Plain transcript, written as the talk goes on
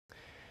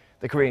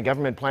The Korean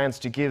government plans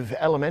to give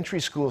elementary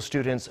school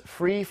students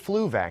free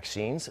flu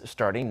vaccines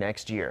starting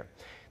next year.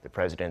 The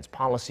president's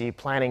Policy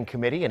Planning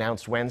Committee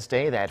announced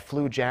Wednesday that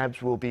flu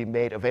jabs will be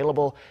made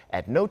available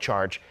at no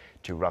charge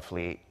to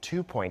roughly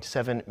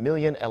 2.7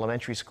 million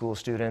elementary school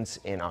students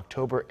in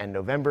October and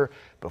November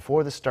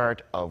before the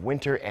start of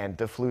winter and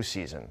the flu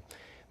season.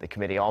 The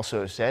committee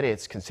also said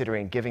it's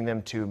considering giving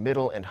them to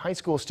middle and high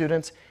school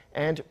students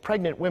and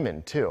pregnant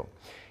women, too.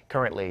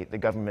 Currently, the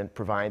government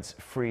provides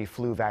free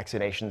flu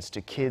vaccinations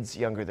to kids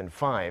younger than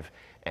 5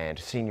 and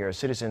senior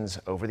citizens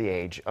over the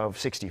age of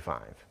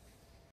 65.